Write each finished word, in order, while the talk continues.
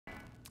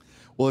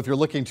Well, if you're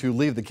looking to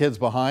leave the kids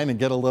behind and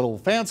get a little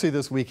fancy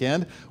this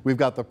weekend, we've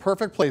got the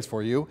perfect place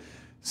for you.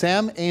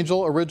 Sam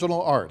Angel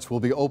Original Arts will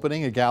be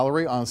opening a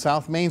gallery on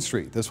South Main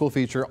Street. This will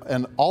feature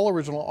an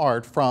all-original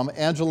art from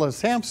Angela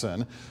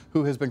Samson,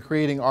 who has been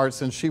creating art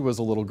since she was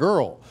a little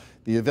girl.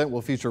 The event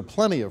will feature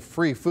plenty of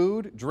free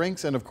food,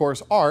 drinks, and of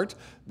course art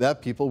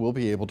that people will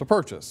be able to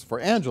purchase. For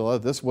Angela,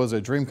 this was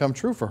a dream come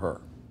true for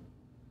her.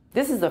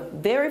 This is the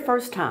very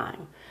first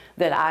time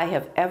that I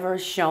have ever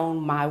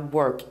shown my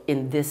work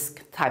in this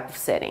type of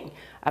setting.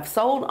 I've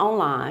sold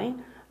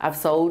online, I've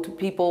sold to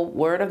people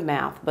word of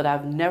mouth, but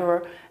I've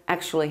never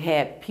actually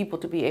had people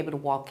to be able to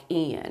walk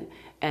in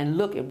and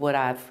look at what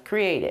I've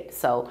created.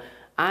 So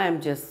I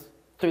am just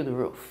through the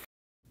roof.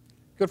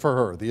 Good for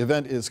her. The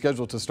event is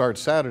scheduled to start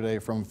Saturday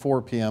from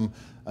 4 p.m.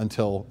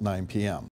 until 9 p.m.